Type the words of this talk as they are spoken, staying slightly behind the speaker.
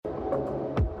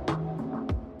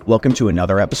Welcome to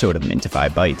another episode of Mintify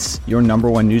Bytes, your number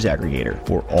one news aggregator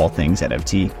for all things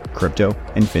NFT, crypto,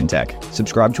 and fintech.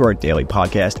 Subscribe to our daily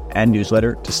podcast and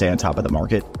newsletter to stay on top of the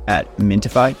market at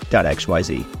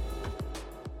mintify.xyz.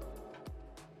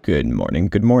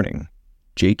 Good morning.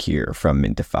 Jake here from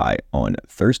Mintify on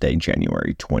Thursday,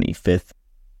 January 25th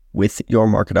with your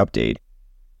market update.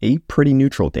 A pretty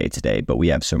neutral day today, but we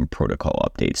have some protocol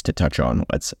updates to touch on.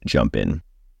 Let's jump in.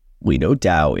 Lido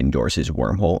DAO endorses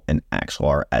Wormhole and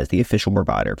Axelar as the official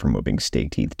provider for moving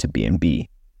stake ETH to BNB.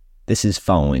 This is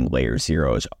following Layer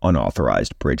Zero's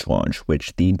unauthorized bridge launch,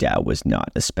 which the DAO was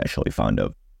not especially fond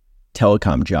of.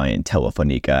 Telecom giant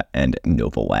Telefonica and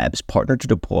Nova Labs partnered to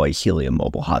deploy Helium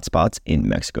mobile hotspots in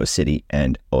Mexico City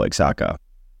and Oaxaca.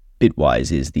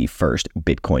 Bitwise is the first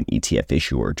Bitcoin ETF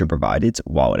issuer to provide its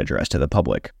wallet address to the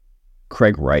public.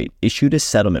 Craig Wright issued a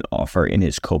settlement offer in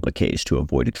his COPA case to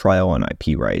avoid a trial on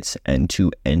IP rights and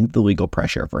to end the legal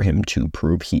pressure for him to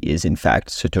prove he is in fact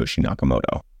Satoshi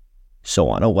Nakamoto.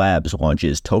 Solana Labs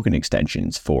launches token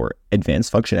extensions for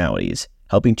advanced functionalities,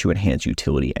 helping to enhance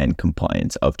utility and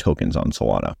compliance of tokens on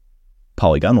Solana.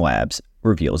 Polygon Labs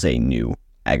reveals a new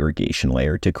aggregation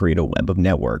layer to create a web of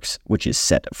networks, which is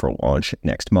set for launch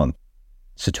next month.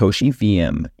 Satoshi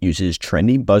VM uses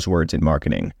trendy buzzwords in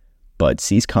marketing, but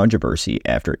sees controversy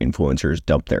after influencers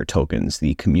dump their tokens.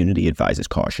 The community advises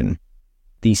caution.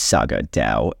 The Saga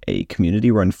DAO, a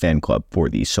community-run fan club for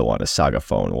the Solana Saga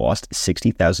phone, lost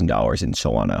 $60,000 in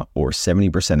Solana, or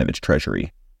 70% of its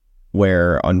treasury,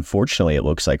 where unfortunately it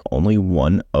looks like only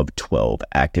one of 12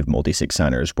 active multi-sig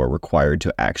signers were required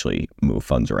to actually move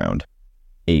funds around.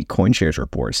 A CoinShares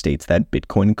report states that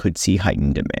Bitcoin could see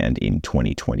heightened demand in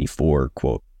 2024,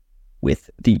 quote, with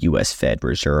the U.S. Fed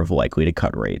Reserve likely to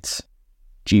cut rates.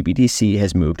 GBTC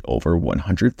has moved over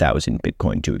 100,000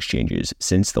 Bitcoin to exchanges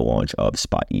since the launch of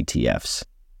spot ETFs.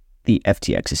 The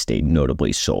FTX estate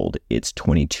notably sold its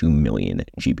 22 million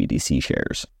GBTC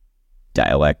shares.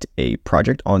 Dialect, a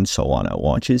project on Solana,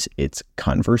 launches its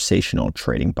conversational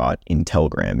trading bot in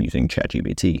Telegram using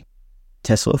ChatGPT.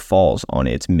 Tesla falls on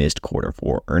its missed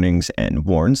Q4 earnings and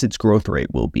warns its growth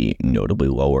rate will be notably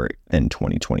lower than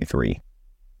 2023.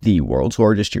 The world's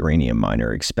largest uranium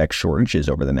miner expects shortages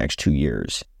over the next 2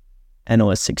 years.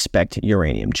 Analysts expect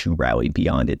uranium to rally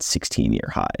beyond its 16-year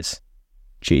highs.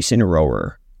 Jason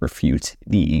Rohrer refutes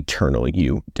the Eternal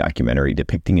You documentary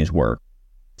depicting his work,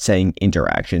 saying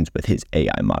interactions with his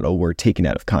AI model were taken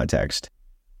out of context.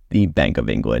 The Bank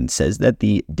of England says that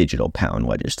the digital pound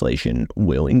legislation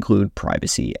will include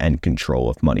privacy and control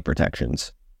of money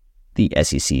protections. The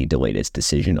SEC delayed its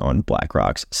decision on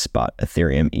BlackRock's spot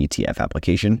Ethereum ETF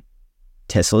application.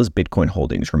 Tesla's Bitcoin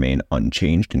holdings remain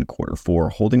unchanged in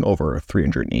Q4, holding over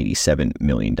 $387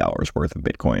 million worth of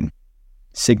Bitcoin.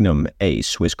 Sygnum, a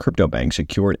Swiss crypto bank,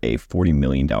 secured a $40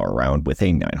 million round with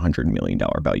a $900 million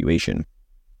valuation.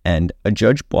 And a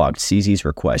judge blocked CZ's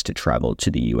request to travel to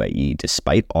the UAE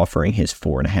despite offering his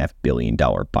 $4.5 billion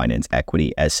Binance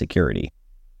equity as security.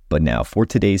 But now for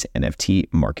today's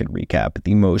NFT market recap,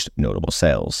 the most notable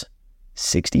sales.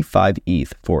 65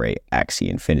 ETH for a Axie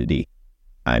Infinity.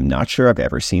 I'm not sure I've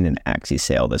ever seen an Axie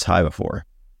sale this high before.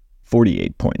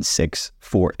 48.6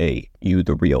 for a You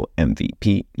the Real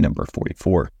MVP number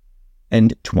 44.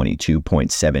 And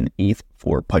 22.7 ETH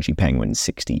for Pudgy Penguin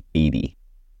 6080.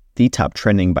 The top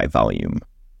trending by volume.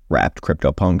 Wrapped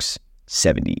CryptoPunks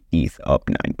 70 ETH up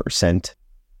 9%.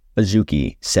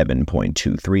 Azuki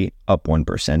 7.23 up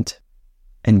 1%,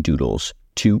 and Doodles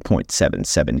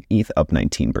 2.77 ETH up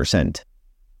 19%.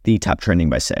 The top trending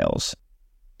by sales.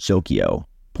 Zokyo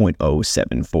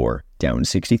 0.074 down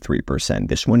 63%.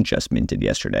 This one just minted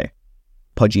yesterday.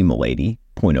 Pudgy Milady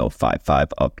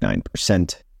 0.055 up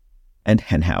 9%, and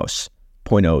Henhouse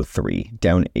 0.03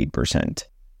 down 8%.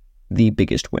 The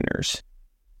biggest winners.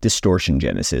 Distortion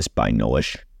Genesis by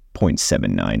Nullish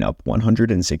 0.79 up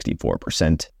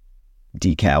 164%.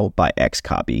 Decal by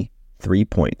Xcopy,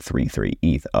 3.33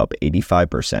 ETH up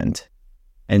 85%,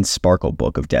 and Sparkle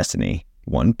Book of Destiny,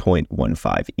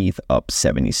 1.15 ETH up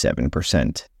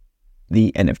 77%.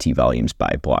 The NFT volumes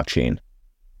by blockchain.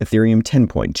 Ethereum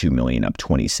 10.2 million up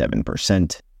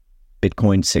 27%, Bitcoin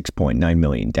 6.9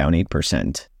 million down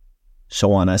 8%,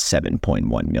 Solana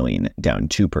 7.1 million down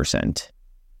 2%,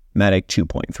 Matic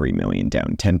 2.3 million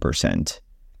down 10%,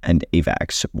 and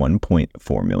AVAX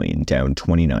 1.4 million down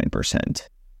 29%.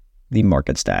 The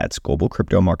market stats: global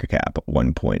crypto market cap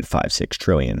 1.56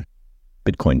 trillion,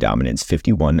 Bitcoin dominance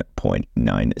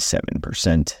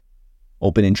 51.97%,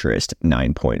 open interest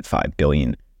 9.5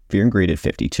 billion, fear and greed at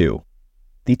 52.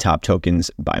 The top tokens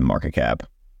by market cap: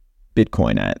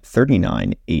 Bitcoin at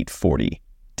 39,840,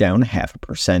 down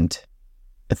 0.5%.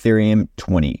 Ethereum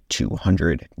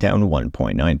 2200 down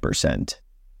 1.9%,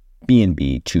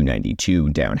 BNB 292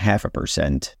 down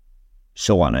 0.5%,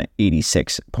 Solana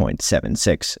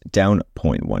 86.76 down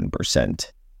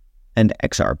 0.1%, and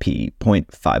XRP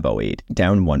 0.508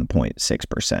 down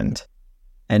 1.6%.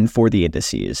 And for the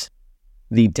indices,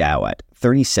 the Dow at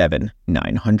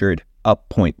 37,900 up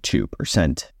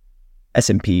 0.2%,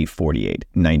 S&P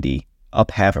 4890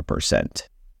 up 0.5%,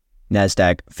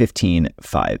 Nasdaq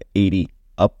 15,580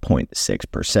 up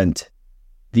 0.6%,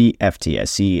 the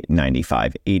FTSE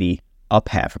 9580 up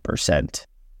 0.5%,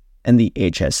 and the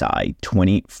HSI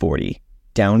 2040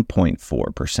 down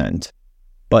 0.4%.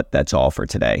 But that's all for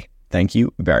today. Thank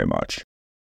you very much.